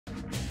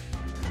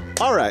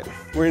All right,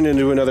 we're gonna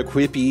do another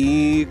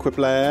Quiplash,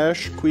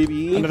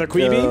 Quibi. Another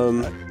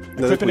Quibi?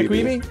 Another Quip and a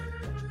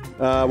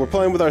Quibi? We're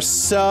playing with our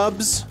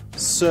subs,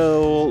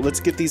 so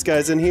let's get these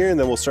guys in here and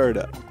then we'll start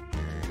it up.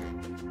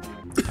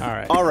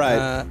 All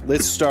right,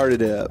 let's start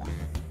it up.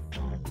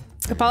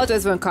 I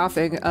apologize if I'm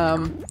coughing.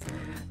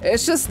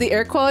 It's just the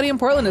air quality in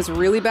Portland is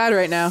really bad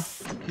right now.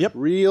 Yep.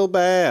 Real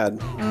bad.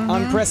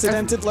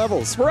 Unprecedented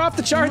levels. We're off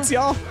the charts,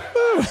 y'all.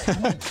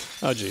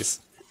 Oh, jeez.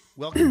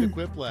 Welcome to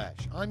Quiplash.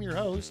 I'm your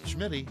host,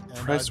 Schmitty, and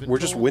Christ, I've been we're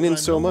just told winning that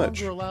I'm so no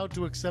much. longer allowed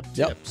to accept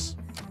Yep. tips.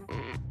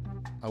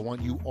 I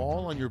want you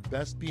all on your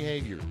best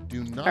behavior.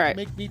 Do not All right.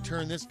 make me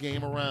turn this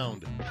game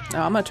around. Oh,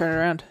 I'm gonna turn it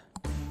around.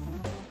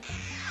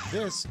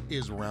 This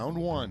is round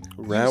one.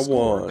 Round You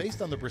score one.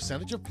 based on the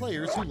percentage of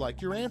players who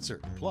like your answer.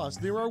 Plus,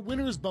 there are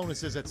winners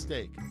bonuses at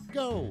stake.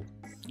 Go.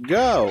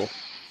 Go.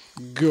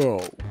 Go.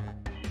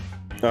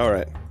 All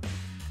right.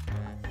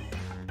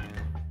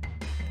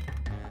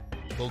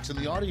 Folks in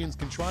the audience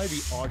can try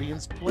the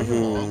audience play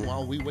along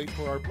while we wait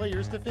for our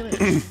players to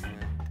finish.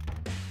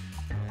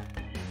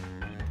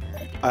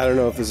 I don't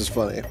know if this is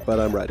funny, but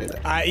I'm writing it.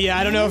 Yeah,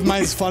 I don't know if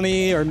mine's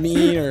funny or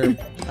mean or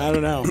I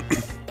don't know.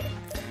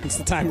 It's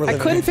the time we're I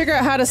living couldn't in. figure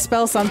out how to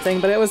spell something,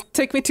 but it was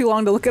take me too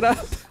long to look it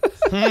up.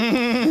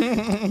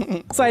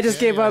 So I just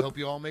gave I up. hope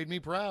you all made me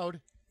proud.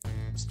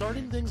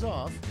 Starting things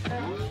off,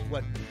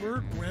 what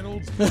Burt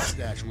Reynolds'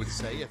 mustache would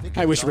say if it could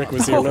I wish talk. Rick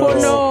was here. Oh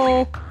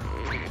no!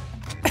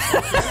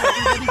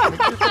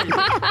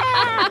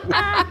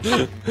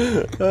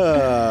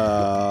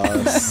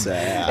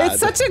 Sad. It's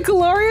such a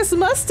glorious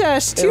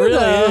mustache It too, really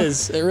though.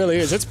 is. It really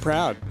is. It's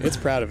proud. It's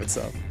proud of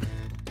itself.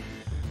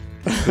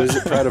 Is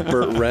it proud of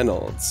Burt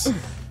Reynolds?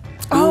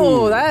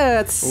 Oh,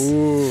 that's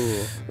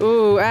Ooh.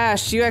 ooh,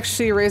 Ash. You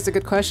actually raised a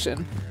good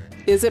question.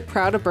 Is it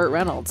proud of Burt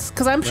Reynolds?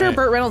 Because I'm sure Right.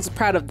 Burt Reynolds is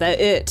proud of that.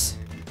 It.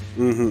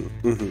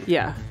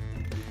 Yeah.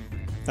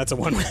 That's a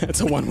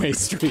one-way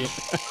street.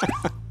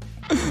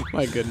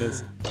 My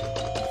goodness.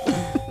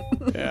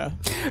 Yeah.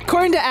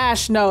 According to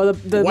Ash, no,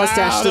 the Wow,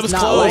 mustache that does was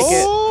not close. like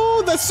it.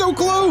 Oh, that's so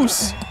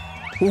close.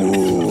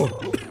 Ooh.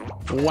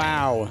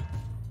 Wow.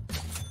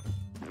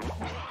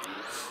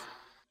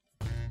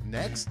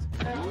 Next,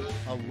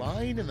 a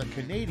line in the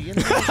Canadian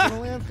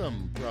national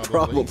anthem.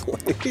 Probably.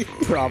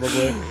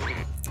 Probably.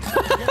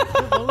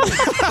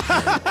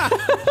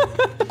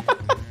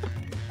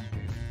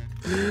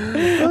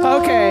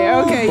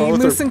 Okay, you Both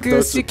moose are- and goose,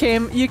 those- you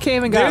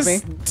came and got me.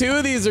 Two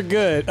of these are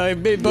good. I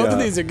mean, both of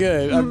Yeah. these are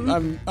good.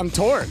 I'm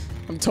torn.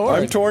 I'm torn.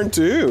 I'm torn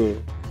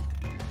too.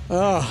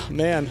 Oh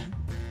man.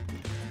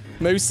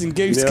 Moose and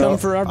goose You know, come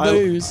for our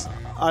booze.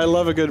 I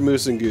love a good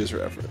Moose and Goose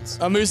reference.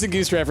 A moose and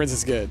goose reference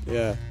is good.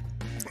 Yeah.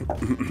 What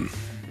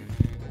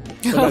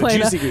about a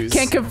Elena, juicy goose?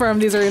 can't confirm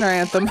these are in our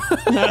anthem.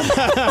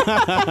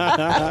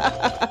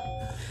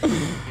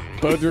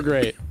 Both were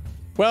great.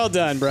 Well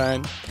done,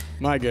 Brian.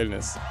 My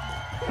goodness.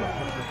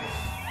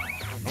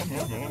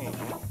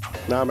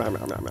 Nom, nom,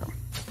 nom, nom, nom.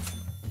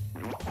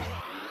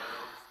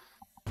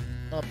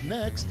 Up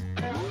next,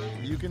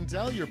 you can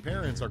tell your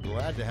parents are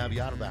glad to have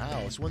you out of the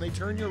house when they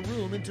turn your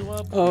room into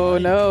a Oh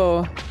blank.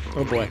 no.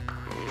 Oh boy.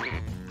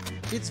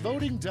 It's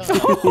voting time.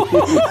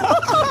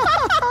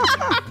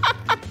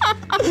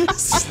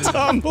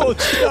 Stumble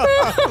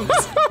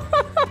jumps.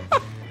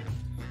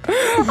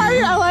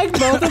 I like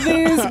both of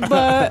these,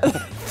 but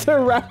the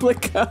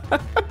replica.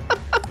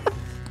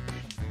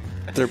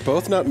 They're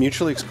both not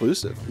mutually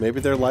exclusive. Maybe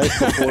their life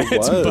before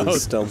It's was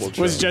both. Stumble Chums.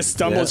 Was just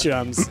Stumble Yeah.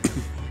 Chums.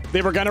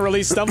 They were gonna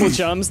release Stumble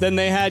Chums, then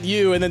they had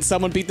you, and then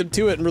someone beat them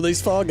to it and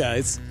released Fall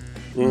Guys.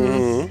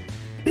 Oh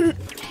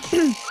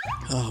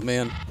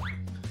man.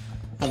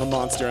 I'm a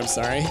monster, I'm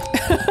sorry.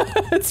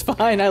 It's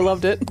fine, I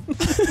loved it.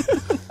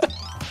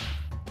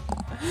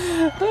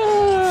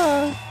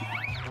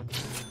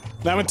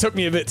 That one took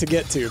me a bit to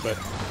get to, but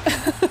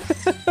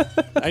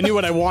I knew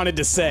what I wanted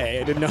to say.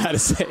 I didn't know how to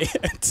say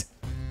it.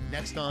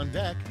 Next on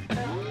deck,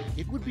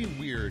 it would be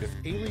weird if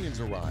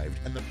aliens arrived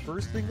and the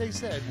first thing they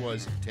said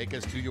was, "Take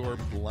us to your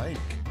blank."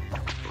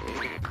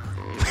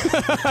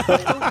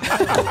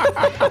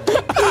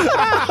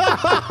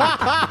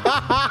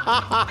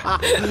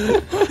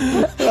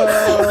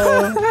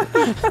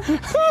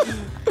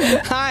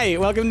 Hi,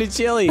 welcome to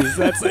Chili's.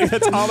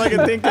 That's all I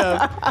can think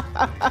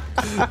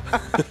of.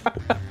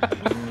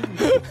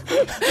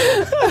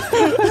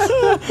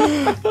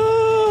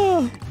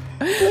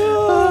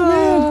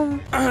 Oh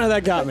man,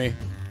 that got me.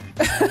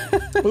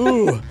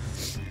 Ooh,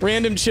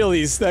 random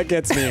Chili's. That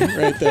gets me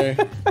right there.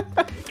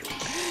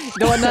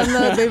 The one on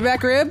the baby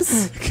back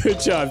ribs? Good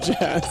job,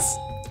 Jazz.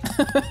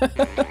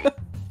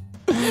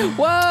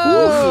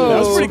 Whoa! That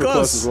was pretty Super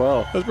close. as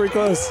well. That was pretty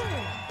close.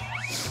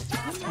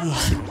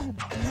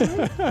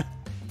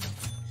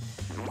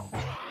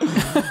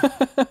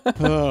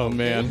 Oh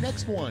man.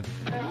 Next one.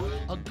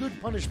 A good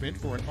punishment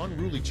for an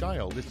unruly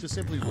child is to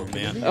simply look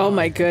him in the Oh eye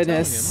my and tell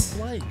goodness. him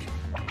blank.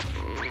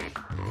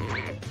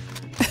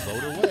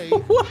 Vote away.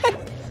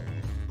 What?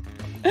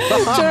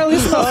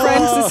 Charlie's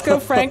Francisco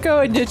Franco,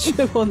 and yet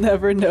you will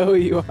never know who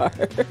you are.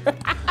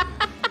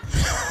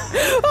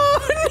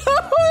 Oh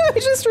no! I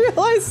just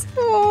realized,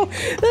 oh,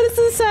 that is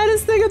the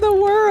saddest thing in the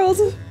world.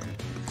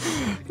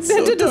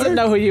 Ninja doesn't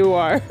know who you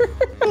are.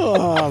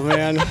 Oh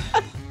man.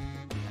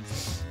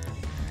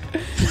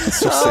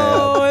 So sad.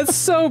 Oh, it's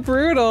so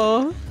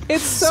brutal.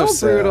 It's so So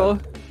sad. brutal.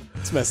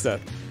 It's messed up.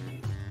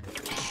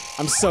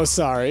 I'm so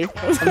sorry.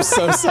 I'm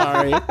so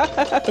sorry.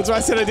 That's why I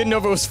said I didn't know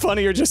if it was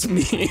funny or just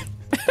me.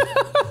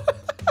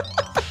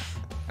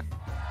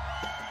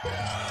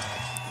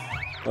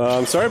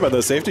 I'm sorry about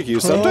those safety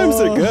cues. Sometimes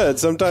they're good.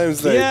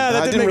 Sometimes they. Yeah,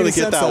 that I didn't didn't make really any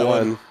get sense, that that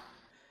one. one.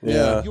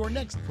 Yeah. Your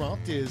next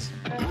prompt is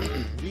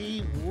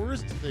the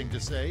worst thing to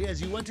say as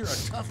you enter a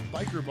tough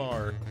biker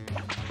bar.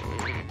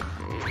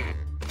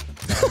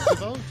 Time to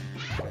vote.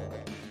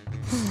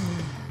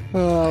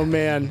 Oh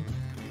man.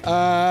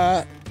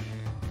 Gosh.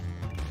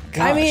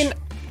 I mean,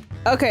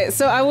 okay,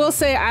 so I will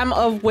say I'm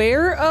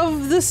aware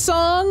of the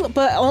song,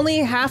 but only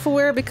half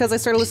aware because I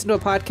started listening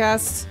to a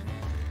podcast.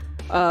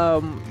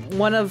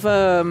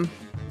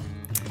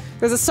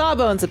 There's a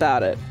Sawbones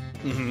about it.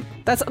 Mm-hmm.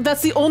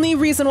 That's the only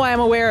reason why I'm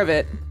aware of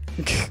it.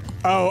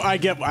 Oh,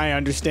 I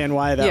understand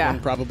why that Yeah. one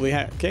probably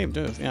came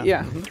to us. Yeah.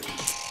 Yeah.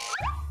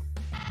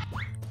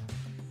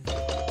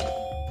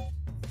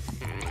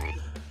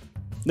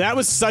 That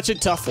was such a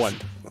tough one.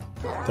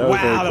 That was very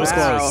Wow, that was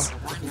close.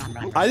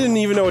 close. I didn't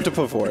even know what to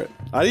put for it.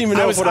 I didn't even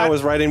know if what I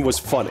was writing was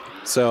funny.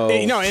 So.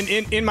 You know,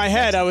 in my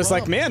head, I was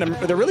like, man,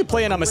 they're really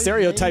playing on my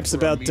stereotypes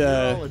about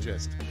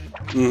Meteorologist.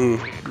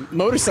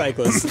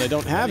 motorcyclists, and I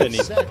don't have any.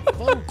 Set,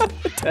 vote.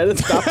 That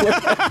is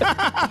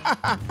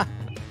Doppler.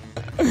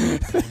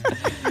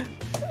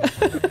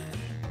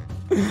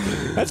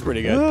 That's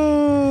pretty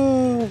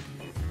good.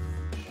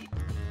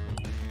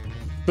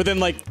 But then,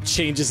 like,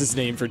 changes his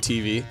name for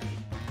TV.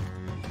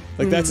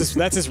 Like, that's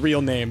his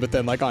real name, but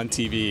then, like, on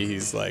TV,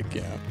 he's like,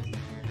 you know.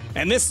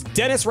 And this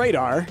Dennis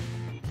Radar.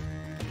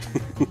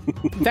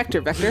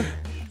 Vector.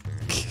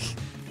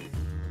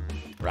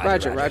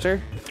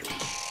 Roger.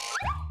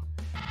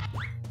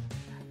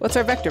 What's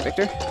our vector,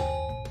 Victor?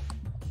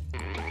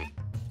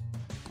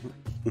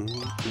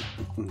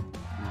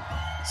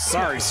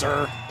 Sorry,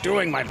 sir.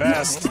 Doing my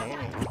best.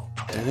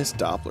 Dennis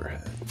Doppler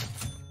head.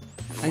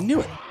 I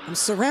knew it. I'm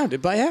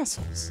surrounded by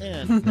assholes.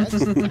 And next,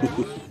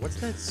 what's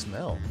that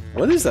smell?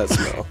 What is that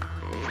smell?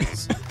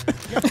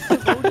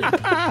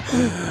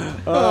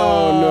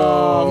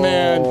 Oh,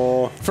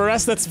 man. For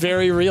us, that's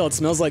very real. It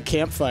smells like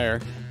campfire.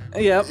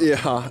 Yep.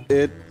 Yeah,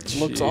 it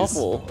looks Jeez.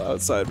 awful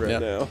outside right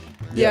Yep. now.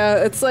 Yeah,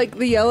 it's like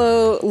the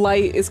yellow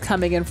light is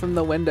coming in from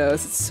the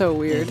windows. It's so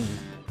weird.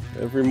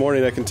 Every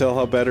morning I can tell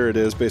how better it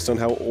is based on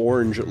how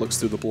orange it looks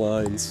through the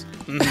blinds.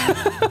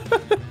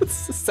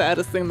 It's the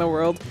saddest thing in the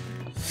world.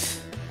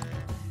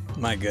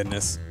 My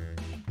goodness.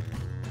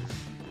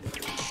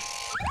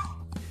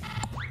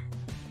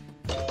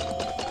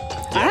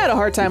 I had a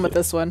hard time with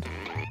this one.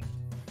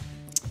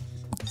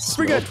 It's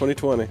pretty good.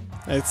 2020.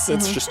 It's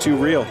It's just too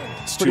real.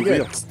 It's too pretty good.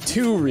 real. It's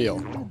too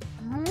real.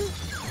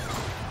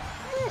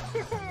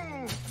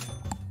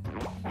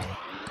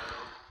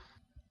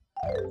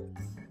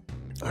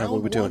 All right, what are we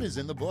Round doing? one is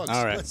in the books.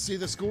 All right. Let's see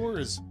the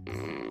scores.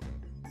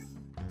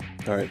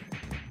 All right.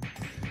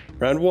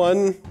 Round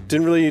one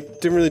didn't really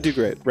do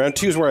great. Round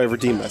two is where I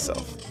redeemed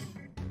myself.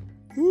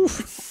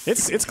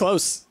 It's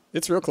close.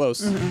 It's real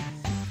close.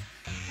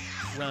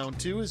 Round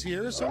two is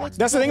here, so let's.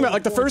 That's the thing about,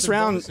 like, the points first and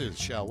round bonuses,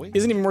 shall we?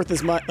 Isn't even worth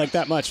as much, like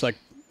that much. Like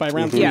by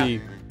round Yeah.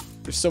 three,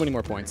 there's so many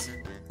more points.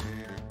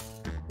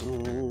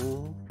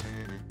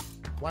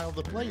 While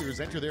the players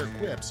enter their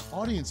quips,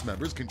 audience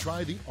members can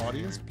try the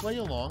audience play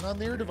along on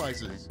their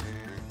devices.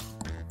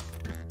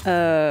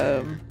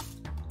 Oh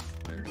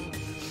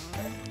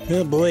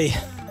boy.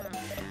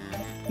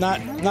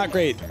 Not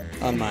great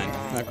on mine.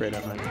 Not great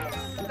on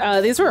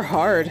mine. These were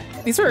hard.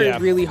 These were Yeah.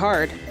 really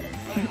hard.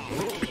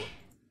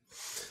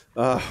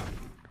 Like,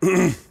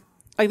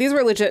 these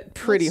were legit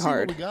pretty Let's see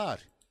hard. what we got.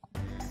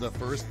 The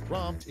first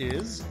prompt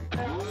is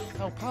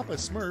how Papa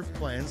Smurf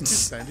plans to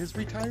spend his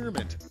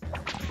retirement.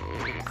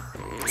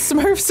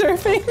 Smurf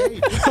surfing. Hey,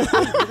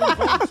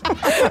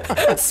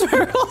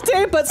 Smurf all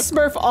day, but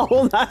Smurf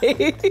all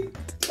night.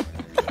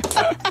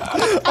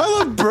 I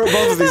love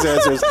both of these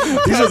answers.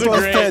 These are Those are both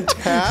great.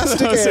 fantastic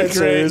Those are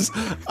great. answers.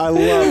 I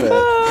love it.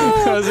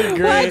 Those are Why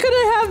great. couldn't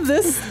I have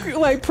this,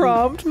 like,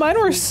 prompt? Mine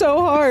were so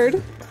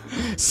hard.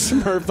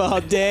 Smurf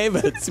all day,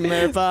 but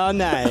Smurf all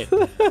night.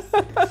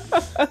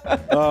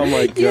 Oh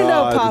my god. You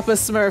know Papa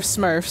Smurf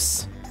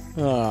smurfs.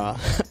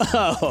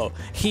 Oh,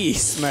 he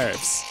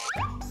Smurfs.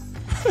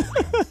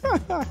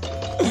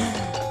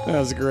 That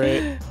was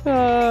great.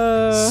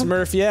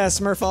 Smurf, yeah,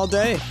 Smurf all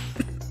day.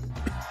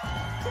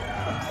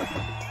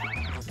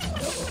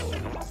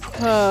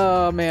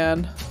 Oh,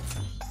 man.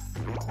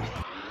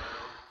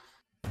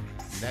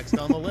 Next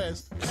on the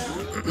list,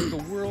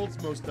 the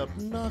world's most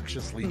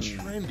obnoxiously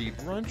trendy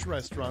brunch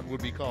restaurant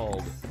would be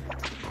called.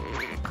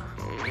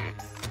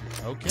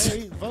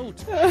 Okay,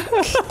 vote.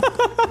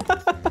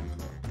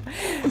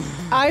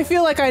 I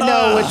feel like I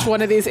know which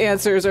one of these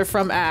answers are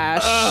from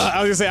Ash.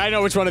 I was gonna say, I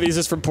know which one of these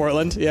is from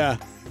Portland. Yeah.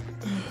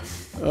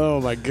 Oh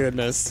my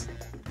goodness.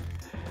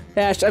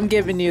 Ash, I'm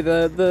giving you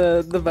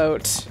the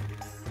vote.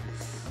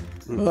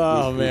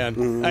 Oh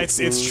man,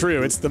 it's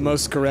true. It's the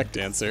most correct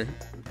answer.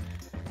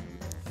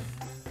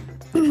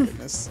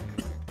 Goodness.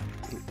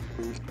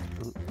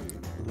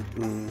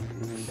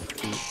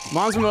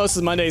 Mom's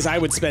Mimosas Mondays, I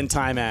would spend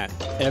time at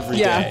every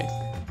day.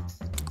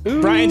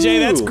 Brian J,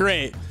 that's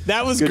great.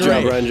 That was Good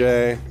great. job, Brian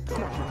J.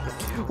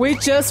 We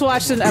just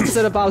watched an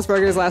episode of Bob's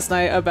Burgers last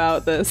night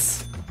about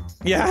this.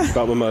 Yeah.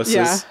 About mimosas.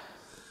 Yeah.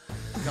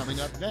 Coming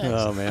up next,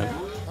 Oh man.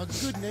 a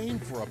good name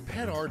for a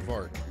pet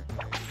aardvark.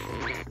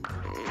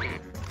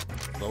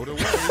 Load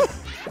away.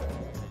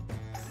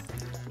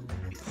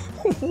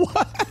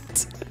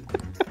 What?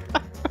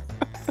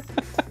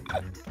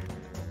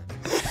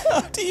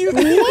 How do you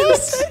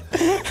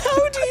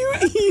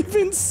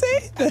even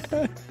say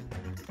that?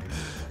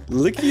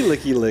 Licky,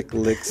 licky, lick,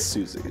 lick,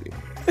 Susie.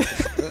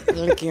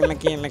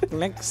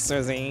 Lick,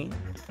 Susie.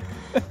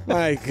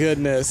 My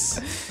goodness.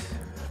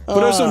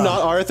 But also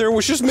not Arthur,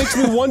 which just makes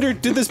me wonder,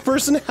 did this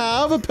person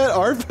have a pet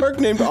aardvark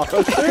named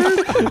Arthur?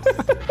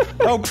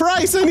 Oh,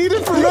 Price, I need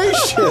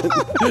information!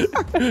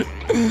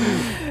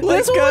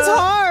 This one's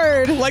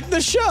hard! Like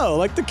the show,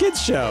 like the kids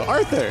show.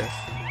 Arthur.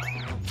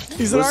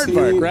 He's an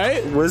aardvark,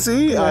 right? Was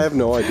he? I have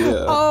no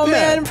idea. Oh Yeah.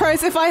 man,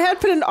 Price, if I had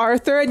put in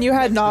Arthur and you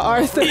had not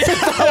Arthur,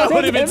 That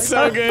would have been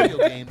so good.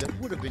 Video game that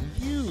would have been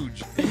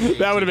huge.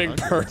 That would have been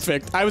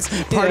perfect. Part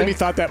of me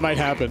thought that might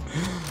happen.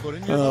 Put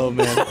in your Oh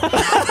man.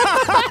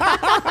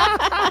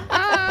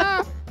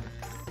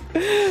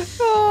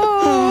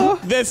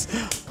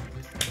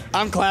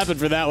 I'm clapping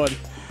for that one.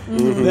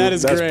 That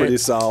is That's great. pretty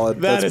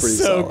solid. That That's is pretty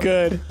so solid.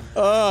 good.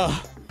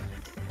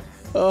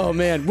 Oh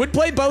man, would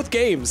play both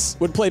games.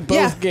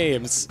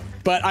 Games.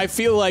 But I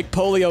feel like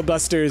Polio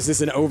Busters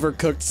is an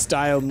overcooked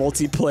style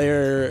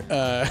multiplayer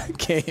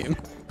game.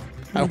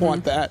 I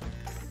want that.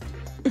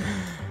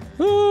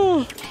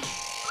 Oh.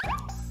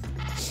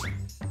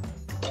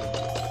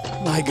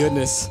 My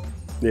goodness.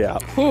 Yeah.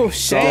 Ooh,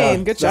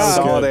 Shane, good job.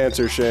 Solid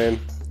answer, Shane.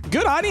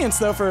 Good audience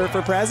though for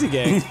Prazzy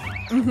Gang.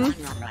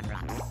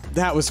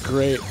 That was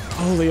great.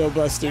 Polio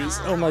Busters.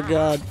 Oh my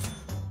god.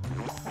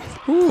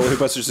 Holy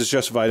Busters is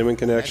just Vitamin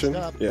Connection.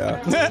 Next up,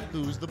 Yeah.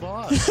 Who's the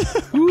boss?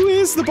 Who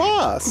is the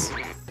boss?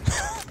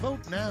 Vote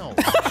now.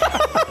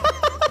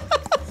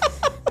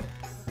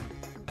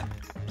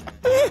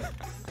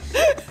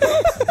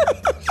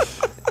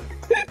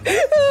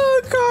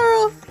 Oh,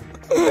 Carl.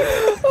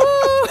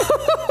 Oh.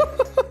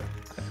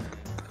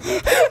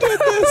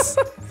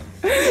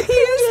 He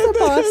is the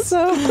boss,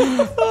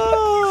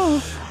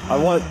 so.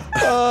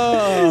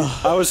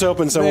 I was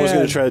hoping someone was Man.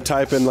 going to try to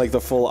type in like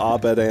the full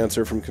op-ed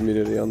answer from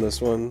Community on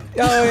this one.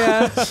 Oh,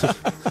 yeah.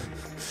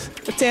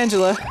 It's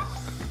Angela.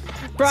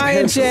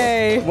 Brian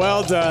J.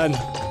 Well done.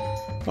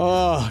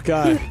 Oh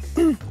god.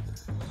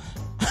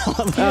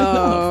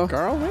 Oh.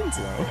 Carl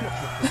Winslow.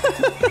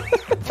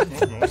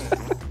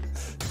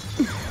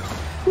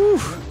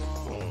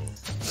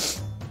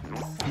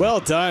 Well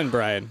done,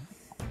 Brian.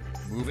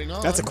 Moving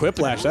on. That's a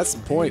quiplash. That's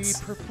some points.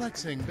 The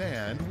perplexing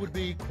band would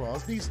be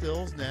Crosby,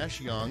 Stills, Nash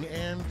Young,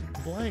 and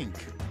blank.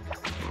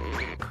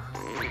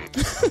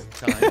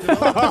 Time to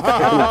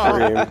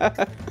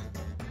vote.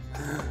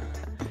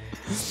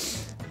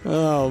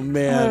 Oh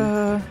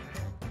man.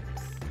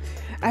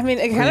 I mean,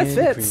 it kind of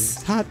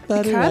fits. Hot It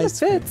butter kind of ice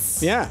cream.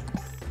 fits. Yeah.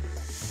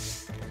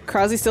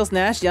 Crosby, Stills,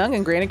 Nash, Young,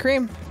 and Granny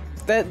Cream.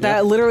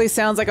 That literally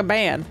sounds like a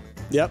band.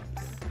 Yep.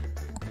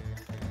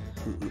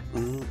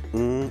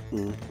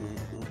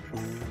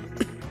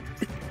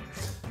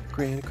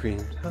 Granny Cream,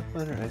 hot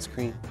butter ice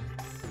cream.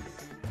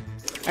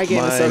 I gave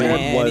us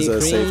Mine was a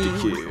Granny safety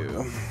Cream.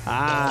 cue.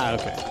 Ah,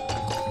 okay.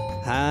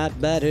 Hot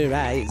butter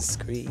ice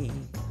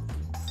cream.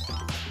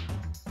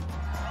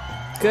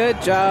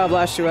 Good job,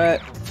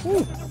 Lashuette.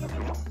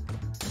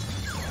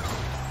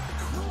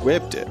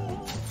 Whipped it.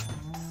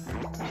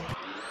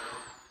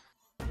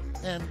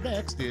 And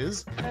next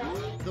is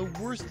the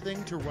worst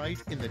thing to write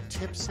in the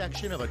tip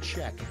section of a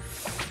check.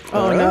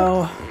 Oh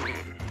no.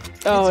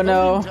 Oh It's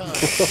no.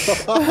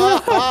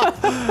 voting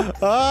time.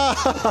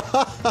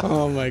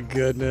 Oh my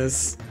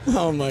goodness.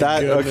 Oh my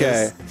That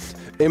goodness.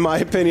 okay. In my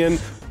opinion,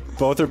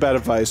 both are bad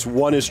advice.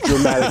 One is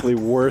dramatically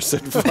worse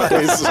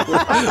advice.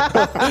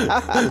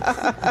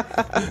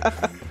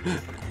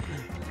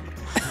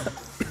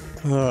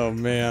 Oh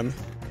man.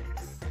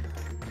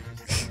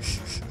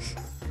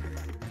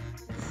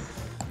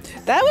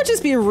 That would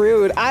just be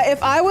rude.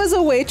 If I was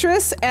a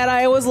waitress and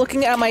I was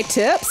looking at my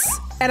tips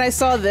and I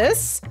saw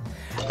this,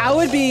 I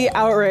would be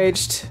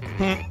outraged.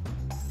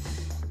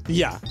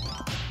 Yeah.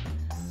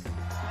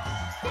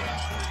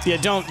 Yeah,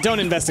 don't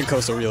invest in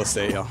coastal real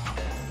estate, y'all.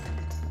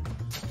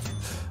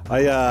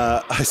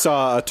 I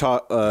saw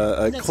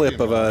a clip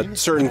of a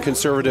certain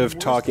conservative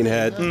talking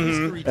head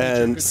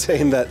and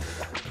saying that,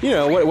 you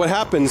know, what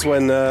happens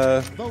when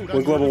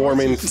global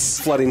warming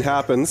flooding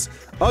happens?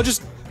 Oh,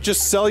 just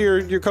sell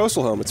your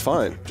coastal home. It's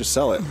fine. Just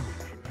sell it.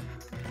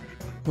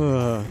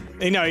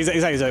 You know, he's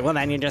like, well,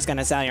 then you're just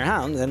gonna sell your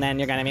homes, and then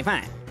you're gonna be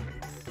fine.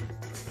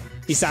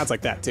 He sounds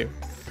like that too.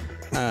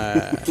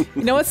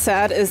 You know what's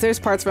sad is there's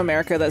parts of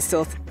America that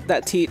still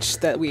that teach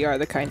that we are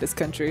the kindest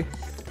country.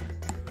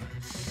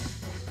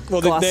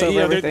 Well, gloss over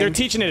everything. they're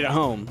teaching it at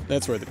home.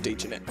 That's where they're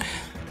teaching it.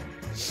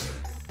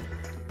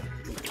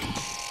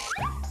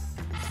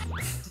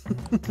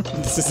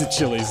 This is a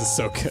Chili's. Is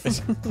so good.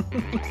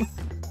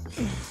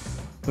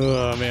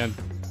 Oh man.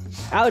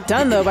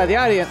 Outdone though by the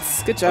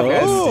audience. Good job,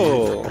 guys.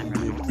 Oh.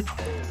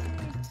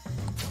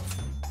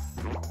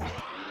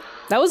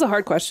 That was a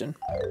hard question.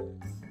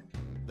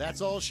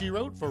 That's all she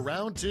wrote for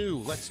round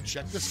 2. Let's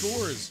check the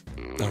scores.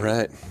 All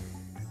right.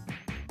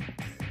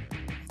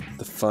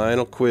 The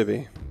final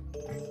Quibi.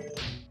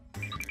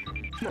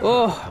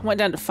 Oh, went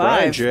down to 5.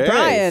 Brian J.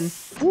 Brian.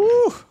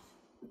 Woo!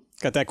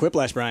 Got that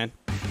Quiplash, Brian.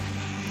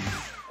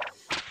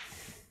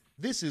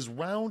 This is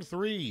round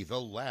 3,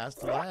 the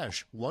last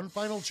lash. One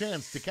final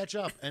chance to catch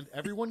up, and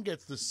everyone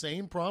gets the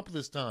same prompt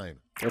this time.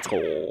 Let's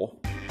go.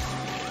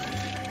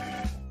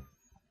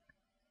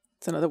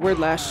 It's another word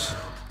lash.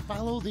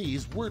 Follow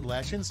these word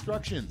lash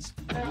instructions.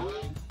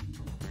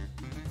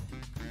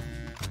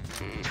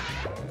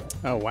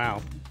 Oh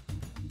wow.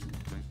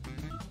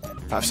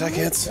 5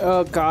 seconds.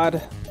 Oh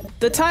God.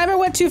 The timer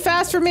went too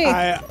fast for me.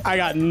 I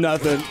got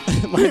nothing.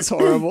 Mine's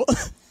horrible.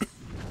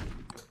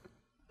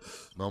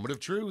 Moment of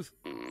truth.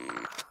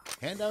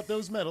 Hand out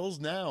those medals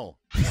now.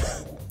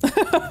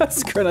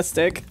 Screw on a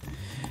stick.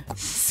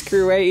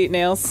 Screw away, eat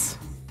nails.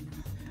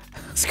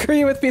 Screw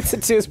you with pizza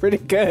too is pretty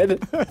good.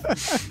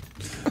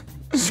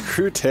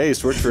 Screw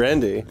taste. We're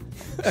trendy.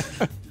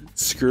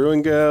 Screw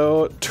and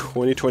go.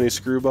 2020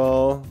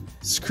 screwball.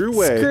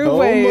 Screwway.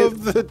 Screwway. Home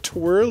of the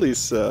twirly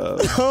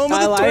sub. Home of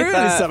I the like twirly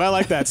that. stuff. I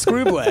like that.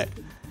 Screwboy.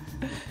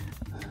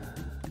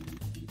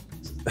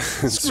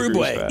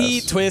 Screwboy. fast.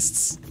 Eat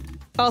twists.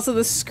 Also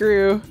the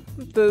screw.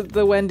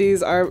 The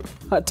Wendy's are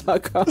hot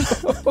dog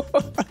combo.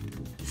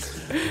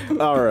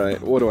 All right.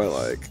 What do I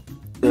like?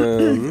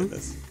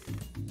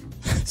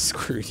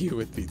 Screw you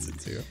with pizza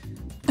too.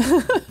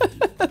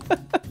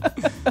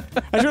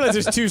 I just realized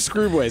there's 2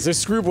 Screwboys. There's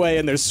Screwboy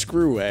and there's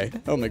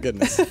Screwway. Oh my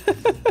goodness.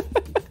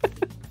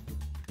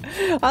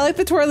 I like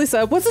the twirly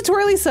sub. What's a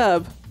twirly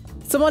sub?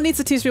 Someone needs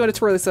to teach me what a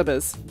twirly sub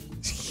is.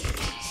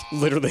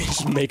 Literally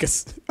just make a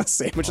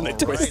sandwich and they All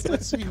twist right, it.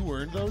 let's see who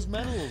earned those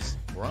medals.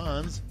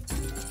 Bronze.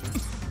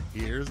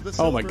 Here's the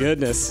Oh my silver.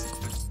 goodness.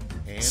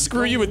 And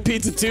Screw you gold. with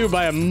pizza too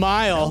by a Now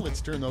mile.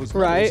 let's turn those medals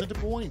Right. into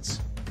points.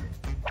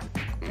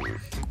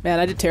 Man,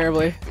 I did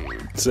terribly.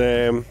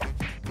 Same.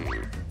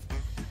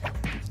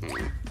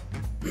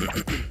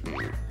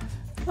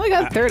 Well, I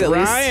got third at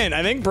least. Brian,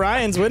 I think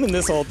Brian's winning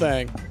this whole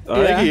thing. I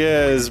think Yeah. he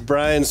is.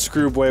 Brian's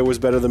Screwboy was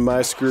better than my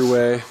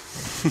Screwway.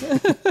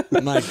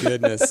 My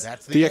goodness.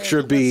 That's The end. extra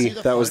Let's B, see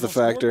the that was the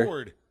final factor.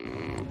 scoreboard.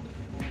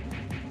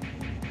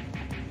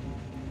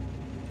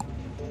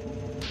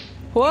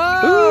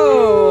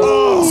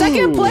 Whoa!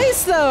 Second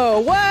place though.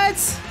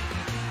 What?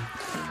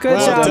 Good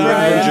Well job, done,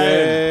 Brian.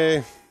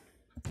 Jay.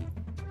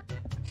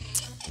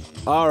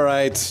 All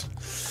right.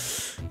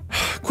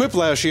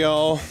 Quiplash,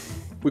 y'all.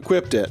 We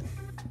quipped it.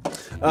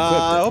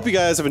 I hope you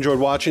guys have enjoyed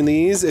watching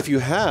these. If you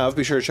have,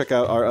 be sure to check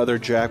out our other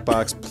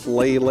Jackbox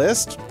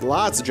playlist.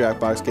 Lots of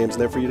Jackbox games in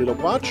there for you to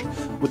watch.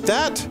 With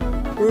that,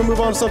 we're going to move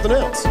on to something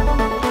else.